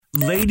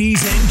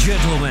Ladies and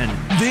gentlemen,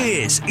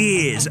 this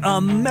is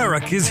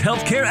America's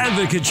Healthcare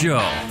Advocate Show.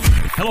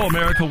 Hello,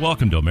 America.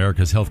 Welcome to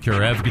America's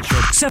Healthcare Advocate Show.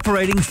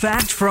 Separating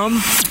fact from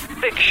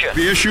fiction.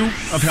 The issue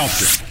of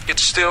healthcare.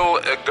 It's still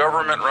a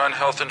government-run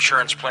health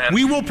insurance plan.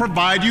 We will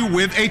provide you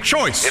with a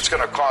choice. It's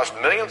going to cost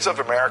millions of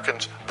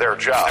Americans their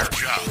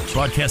jobs.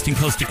 Broadcasting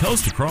coast to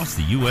coast across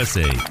the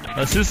USA.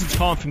 Susan's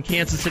calling from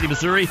Kansas City,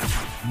 Missouri.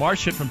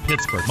 Marcia from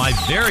Pittsburgh. My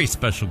very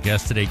special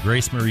guest today,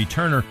 Grace Marie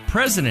Turner,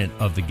 president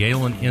of the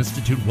Galen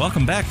Institute.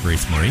 Welcome back,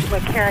 Grace Marie.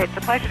 Well, Carrie, it's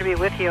a pleasure to be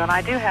with you, and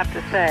I do have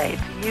to say,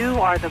 you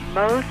are the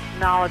most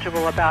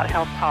knowledgeable about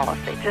health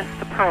policy, just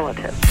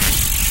superlative.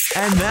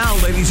 And now,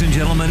 ladies and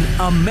gentlemen,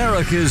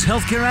 America's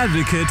Healthcare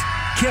Advocate,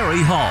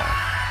 Carrie Hall.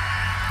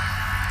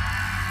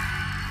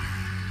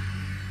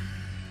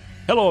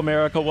 Hello,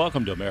 America.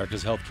 Welcome to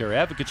America's Healthcare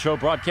Advocate Show,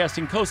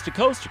 broadcasting coast to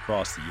coast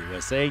across the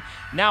USA.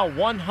 Now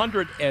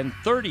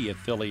 130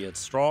 affiliates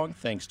strong,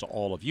 thanks to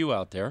all of you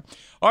out there.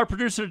 Our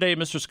producer today,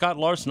 Mr. Scott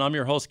Larson. I'm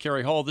your host,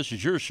 Carrie Hall. This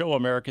is your show,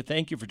 America.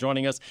 Thank you for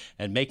joining us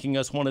and making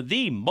us one of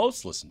the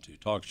most listened to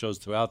talk shows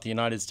throughout the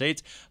United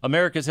States.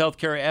 America's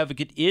Healthcare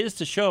Advocate is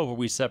the show where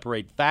we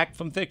separate fact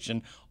from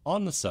fiction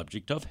on the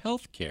subject of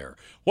health care.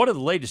 What are the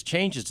latest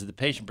changes to the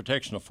Patient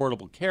Protection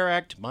Affordable Care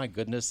Act? My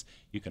goodness,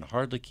 you can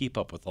hardly keep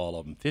up with all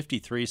of them.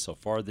 53 so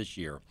far this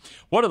year.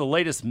 What are the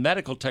latest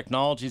medical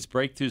technologies,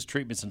 breakthroughs,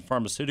 treatments, and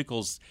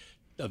pharmaceuticals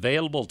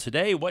available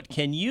today? What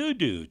can you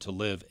do to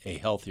live a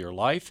healthier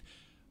life?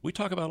 We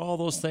talk about all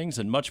those things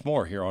and much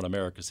more here on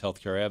America's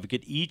Healthcare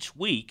Advocate each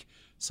week.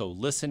 So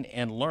listen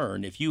and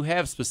learn. If you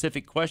have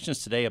specific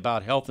questions today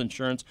about health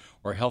insurance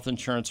or health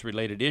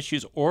insurance-related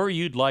issues, or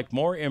you'd like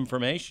more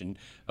information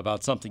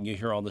about something you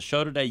hear on the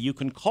show today, you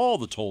can call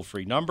the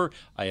toll-free number.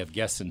 I have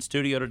guests in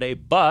studio today,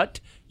 but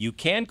you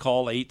can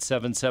call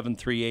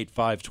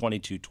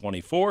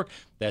 877-385-2224.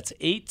 That's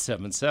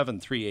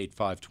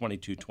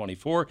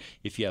 877-385-2224.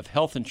 If you have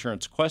health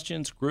insurance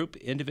questions, group,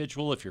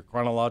 individual, if you're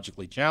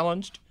chronologically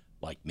challenged,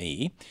 like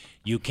me,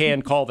 you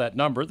can call that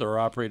number. There are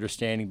operators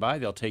standing by.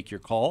 They'll take your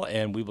call,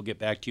 and we will get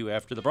back to you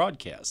after the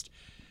broadcast.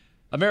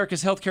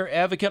 America's Healthcare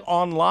Advocate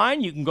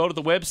online. You can go to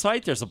the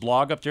website. There's a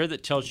blog up there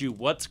that tells you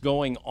what's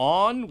going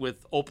on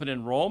with open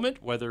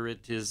enrollment, whether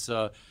it is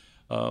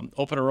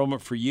open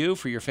enrollment for you,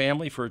 for your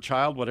family, for a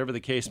child, whatever the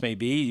case may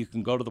be. You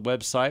can go to the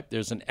website.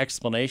 There's an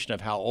explanation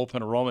of how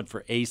open enrollment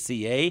for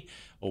ACA,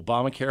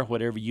 Obamacare,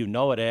 whatever you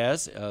know it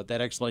as,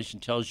 that explanation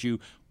tells you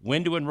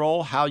when to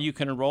enroll, how you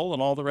can enroll,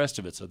 and all the rest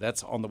of it. So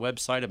that's on the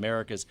website,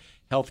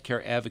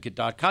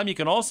 americashealthcareadvocate.com. You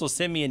can also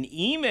send me an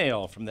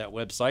email from that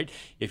website.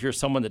 If you're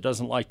someone that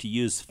doesn't like to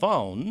use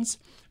phones,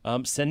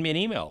 send me an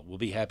email. We'll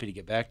be happy to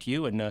get back to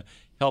you and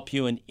help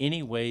you in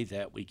any way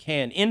that we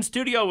can. In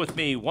studio with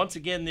me once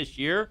again this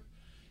year,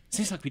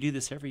 seems like we do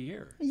this every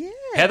year. Yes.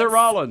 Heather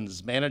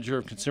Rollins, Manager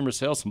of Consumer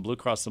Sales from Blue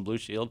Cross and Blue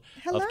Shield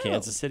Hello. of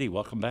Kansas City.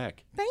 Welcome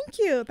back. Thank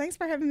you. Thanks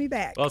for having me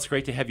back. Well, it's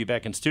great to have you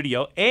back in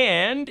studio.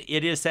 And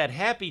it is that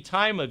happy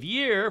time of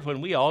year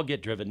when we all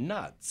get driven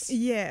nuts.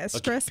 Yes,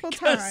 stressful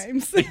because,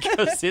 times.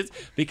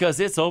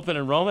 because it's open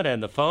enrollment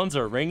and the phones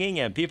are ringing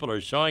and people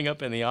are showing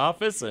up in the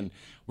office and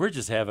we're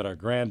just having our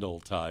grand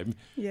old time.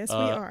 Yes, we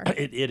are.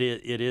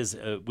 It is.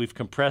 We've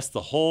compressed the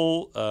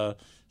whole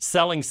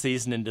selling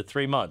season into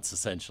 3 months,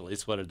 essentially.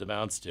 It's what it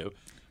amounts to.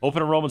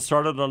 Open enrollment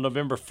started on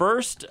November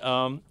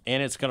 1st,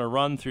 and it's going to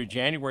run through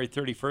January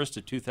 31st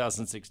of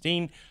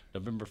 2016,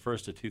 November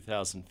 1st of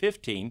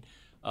 2015.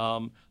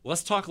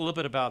 Let's talk a little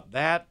bit about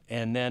that,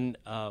 and then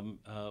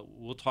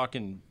we'll talk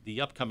in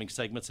the upcoming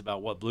segments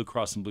about what Blue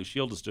Cross and Blue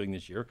Shield is doing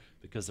this year,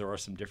 because there are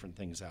some different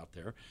things out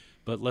there.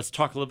 But let's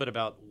talk a little bit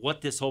about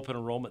what this open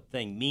enrollment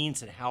thing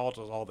means and how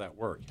does all that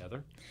work,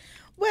 Heather?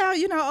 Well,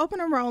 open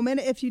enrollment,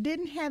 if you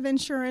didn't have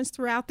insurance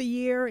throughout the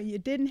year and you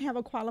didn't have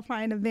a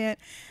qualifying event,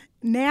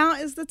 now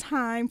is the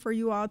time for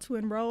you all to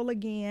enroll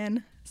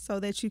again so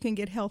that you can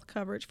get health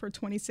coverage for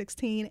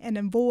 2016 and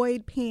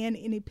avoid paying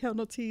any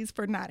penalties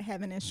for not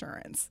having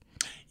insurance.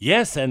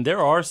 Yes, and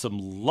there are some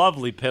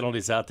lovely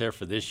penalties out there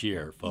for this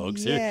year,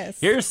 folks. Yes.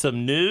 Here's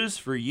some news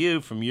for you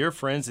from your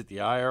friends at the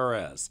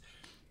IRS.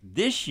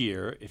 This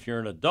year, if you're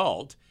an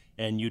adult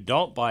and you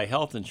don't buy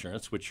health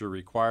insurance, which you're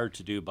required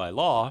to do by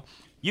law,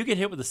 you get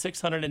hit with a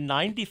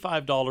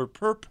 $695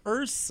 per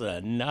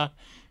person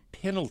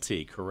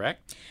penalty,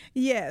 correct?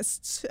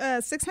 Yes,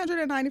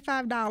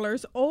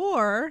 $695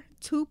 or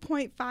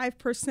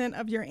 2.5%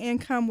 of your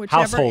income,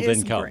 whichever household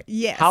is income.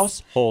 Yes.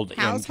 Household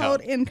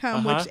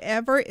income,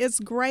 whichever is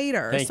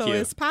greater. Thank you.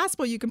 It's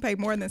possible you can pay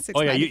more than $695.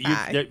 Oh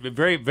yeah,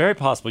 very, very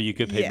possible you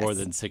could pay Yes. more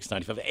than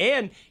 $695.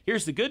 And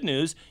here's the good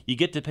news: you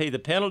get to pay the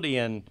penalty,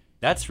 and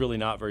that's really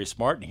not very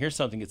smart. And here's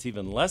something that's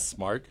even less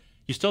smart: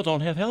 you still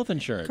don't have health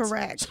insurance.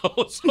 Correct.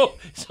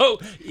 So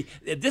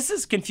this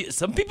is confusing.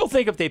 Some people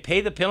think if they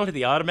pay the penalty,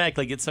 they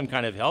automatically get some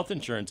kind of health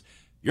insurance.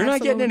 You're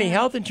not getting any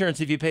health insurance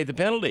if you pay the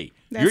penalty.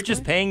 You're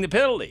just paying the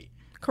penalty.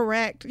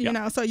 Correct.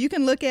 So you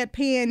can look at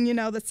paying, the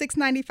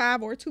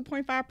 $695 or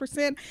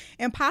 2.5%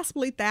 and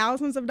possibly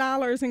thousands of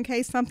dollars in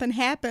case something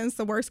happens.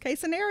 The worst case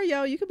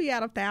scenario, you could be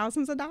out of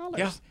thousands of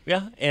dollars.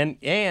 Yeah.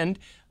 And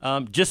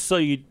just so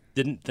you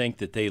didn't think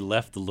that they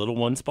left the little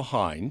ones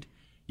behind,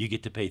 you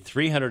get to pay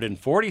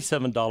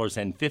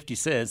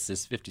 $347.50.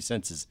 This 50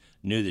 cents is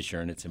new this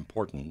year, and it's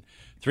important.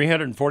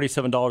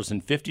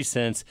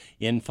 $347.50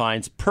 in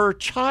fines per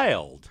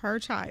child. Per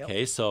child.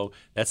 Okay, so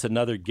that's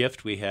another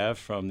gift we have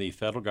from the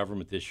federal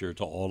government this year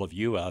to all of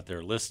you out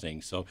there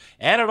listening. So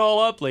add it all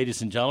up,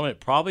 ladies and gentlemen, it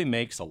probably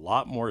makes a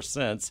lot more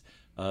sense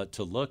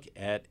to look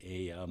at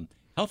a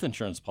health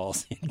insurance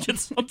policy and get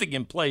something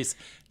in place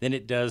than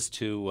it does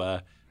to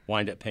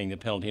wind up paying the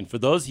penalty. And for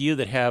those of you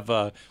that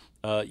have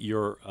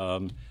your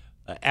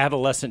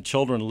adolescent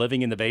children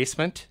living in the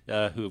basement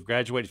who have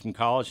graduated from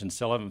college and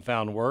still haven't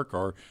found work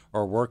or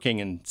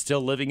working and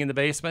still living in the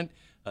basement,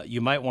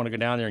 you might want to go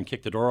down there and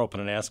kick the door open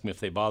and ask them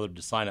if they bothered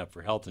to sign up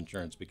for health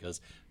insurance,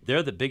 because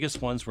they're the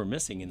biggest ones we're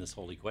missing in this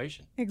whole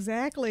equation.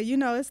 Exactly. You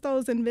know, it's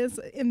those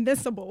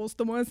invisibles,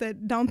 the ones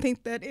that don't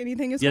think that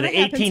anything is going to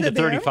happen to them. Yeah, the 18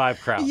 to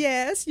 35 crowd.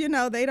 Yes, you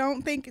know, they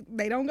don't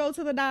go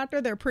to the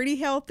doctor. They're pretty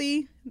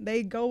healthy.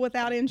 They go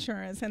without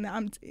insurance. And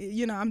I'm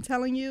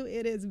telling you,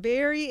 it is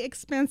very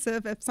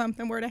expensive if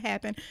something were to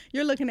happen.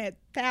 You're looking at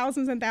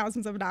thousands and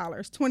thousands of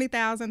dollars,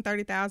 $20,000,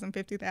 $30,000,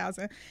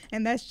 $50,000.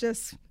 And that's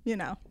just,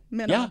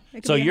 minimum. Yeah.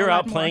 So you're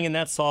out playing in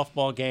that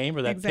softball game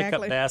or that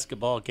pickup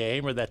basketball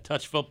game or that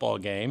touch football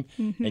game,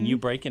 and you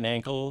break an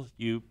ankle,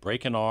 you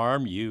break an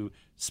arm, you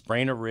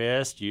sprain a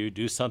wrist, you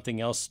do something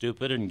else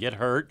stupid and get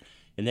hurt,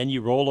 and then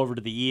you roll over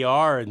to the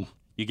ER and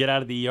you get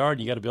out of the ER and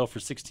you got a bill for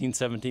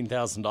 $16,000,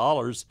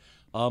 $17,000.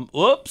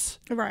 Oops.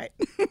 Right.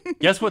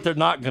 Guess what they're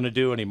not going to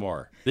do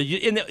anymore?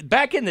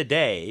 Back in the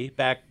day,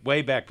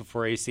 way back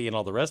before AC and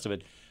all the rest of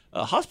it,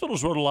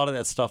 hospitals wrote a lot of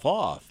that stuff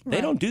off. Right.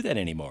 They don't do that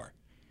anymore.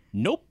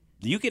 Nope.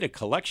 You get a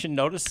collection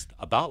notice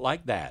about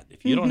like that.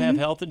 If you don't have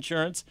health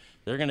insurance,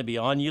 they're going to be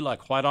on you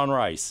like white on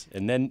rice.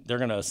 And then they're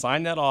going to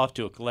assign that off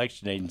to a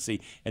collection agency,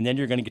 and then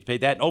you're going to get to pay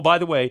that. Oh, by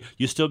the way,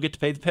 you still get to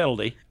pay the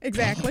penalty.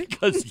 Exactly.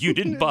 Because you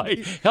didn't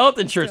buy health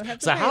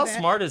insurance. So how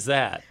smart is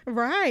that?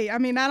 Right. I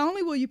mean, not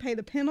only will you pay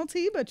the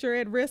penalty, but you're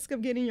at risk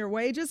of getting your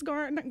wages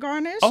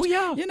garnished. Oh,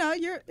 yeah.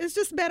 It's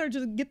just better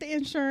to get the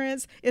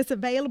insurance. It's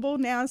available.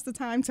 Now is the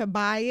time to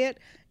buy it.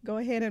 Go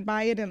ahead and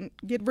buy it and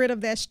get rid of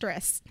that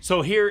stress.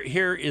 So here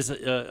is,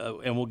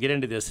 and we'll get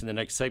into this in the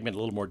next segment in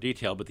a little more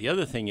detail, but the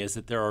other thing is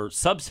that there are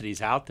subsidies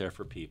out there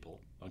for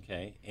people,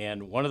 okay?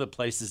 And one of the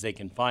places they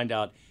can find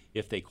out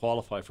if they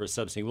qualify for a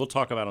subsidy, we'll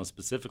talk about them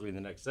specifically in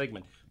the next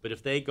segment, but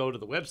if they go to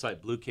the website,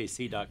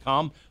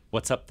 bluekc.com,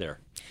 what's up there?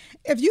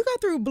 If you go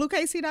through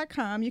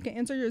bluekc.com, you can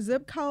enter your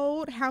zip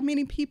code, how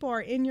many people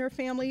are in your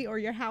family or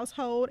your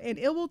household, and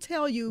it will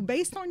tell you,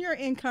 based on your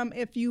income,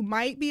 if you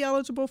might be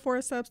eligible for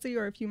a subsidy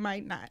or if you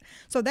might not.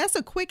 So that's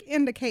a quick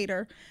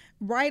indicator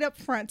right up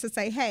front to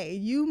say, hey,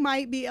 you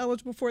might be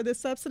eligible for this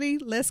subsidy.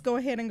 Let's go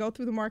ahead and go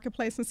through the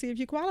marketplace and see if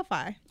you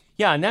qualify.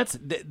 Yeah, and that's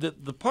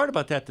the part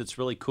about that that's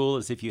really cool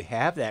is if you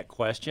have that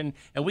question,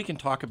 and we can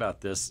talk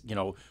about this,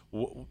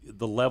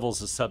 the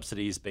levels of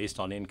subsidies based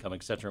on income,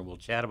 et cetera, and we'll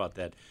chat about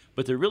that.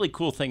 But the really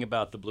cool thing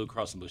about the Blue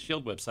Cross and Blue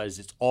Shield website is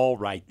it's all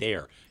right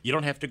there. You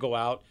don't have to go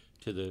out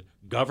to the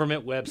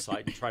government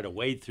website and try to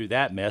wade through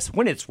that mess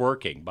when it's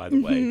working, by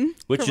the way,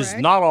 which correct. Is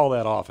not all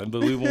that often,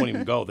 but we won't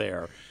even go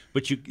there.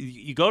 But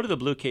you go to the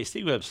Blue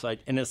KC website,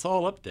 and it's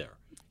all up there.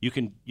 You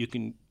can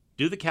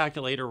do the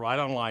calculator right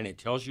online. It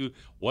tells you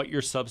what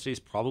your subsidy is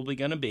probably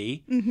going to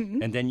be,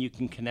 and then you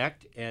can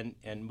connect and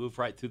move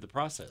right through the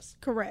process.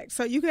 Correct.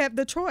 So you have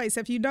the choice.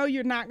 If you know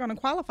you're not going to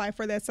qualify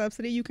for that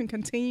subsidy, you can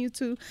continue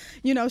to,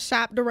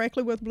 shop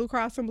directly with Blue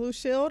Cross and Blue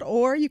Shield,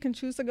 or you can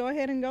choose to go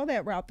ahead and go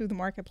that route through the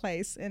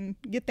marketplace and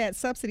get that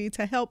subsidy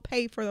to help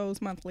pay for those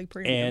monthly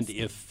premiums. And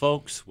if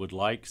folks would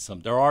like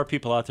there are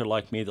people out there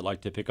like me that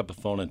like to pick up the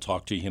phone and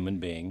talk to a human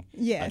being.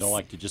 Yes. I don't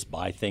like to just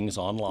buy things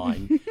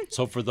online.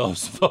 So for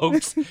those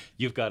folks,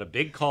 you've got a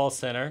big call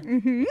center,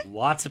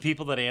 lots of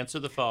people that answer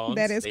the phones.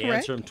 That is correct. They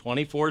answer them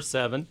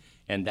 24/7,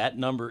 and that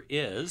number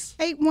is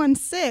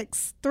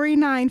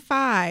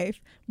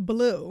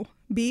 816-395-BLUE,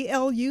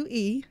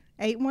 BLUE,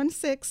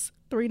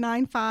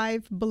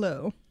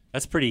 816-395-BLUE.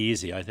 That's pretty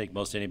easy. I think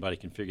most anybody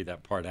can figure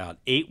that part out.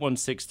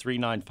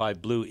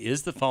 816-395-BLUE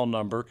is the phone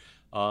number.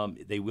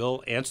 They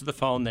will answer the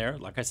phone there.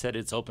 Like I said,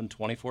 it's open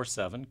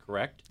 24/7,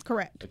 correct?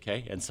 Correct.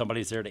 Okay, and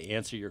somebody's there to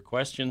answer your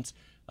questions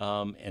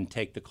and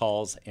take the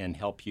calls and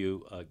help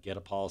you get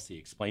a policy,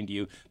 explain to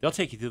you. They'll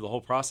take you through the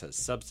whole process,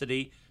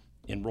 subsidy,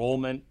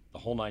 enrollment, the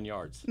whole 9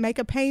 yards. Make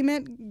a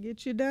payment,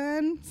 get you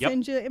done,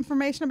 send you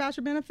information about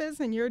your benefits,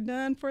 and you're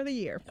done for the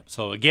year.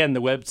 So, again,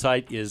 the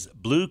website is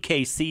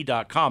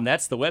bluekc.com.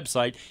 That's the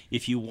website.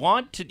 If you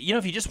want to,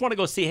 if you just want to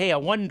go see, hey, I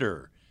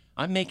wonder,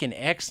 I'm making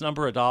X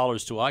number of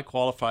dollars. Do I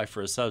qualify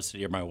for a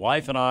subsidy? Or my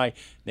wife and I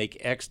make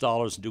X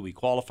dollars. Do we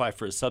qualify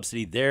for a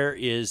subsidy? There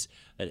is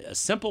a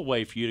simple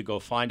way for you to go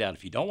find out.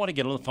 If you don't want to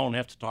get on the phone and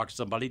have to talk to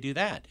somebody, do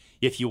that.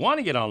 If you want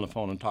to get on the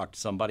phone and talk to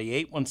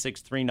somebody,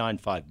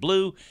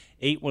 816-395-BLUE,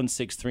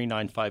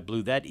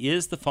 816-395-BLUE. That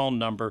is the phone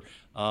number,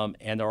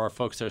 and there are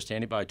folks that are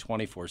standing by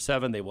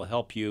 24/7. They will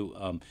help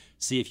you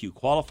see if you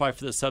qualify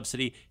for the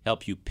subsidy,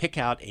 help you pick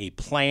out a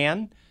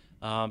plan.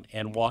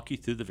 and walk you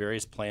through the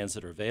various plans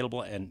that are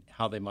available and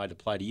how they might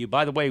apply to you.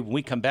 By the way, when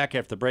we come back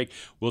after the break,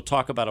 we'll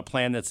talk about a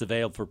plan that's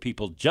available for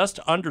people just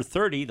under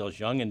 30, those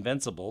young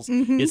invincibles.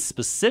 It's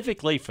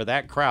specifically for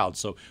that crowd.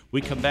 So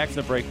we come back from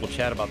the break, we'll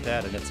chat about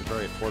that, and it's a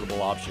very affordable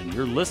option.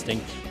 You're listening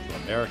to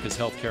America's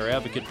Healthcare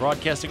Advocate,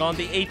 broadcasting on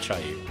the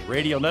HIA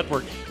Radio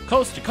Network,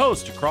 coast to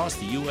coast across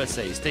the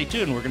USA. Stay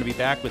tuned. We're going to be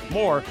back with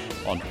more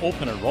on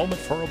open enrollment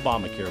for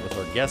Obamacare with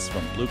our guests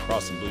from Blue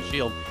Cross and Blue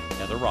Shield,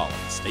 Heather Rollins.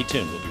 Stay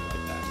tuned. We'll be right back.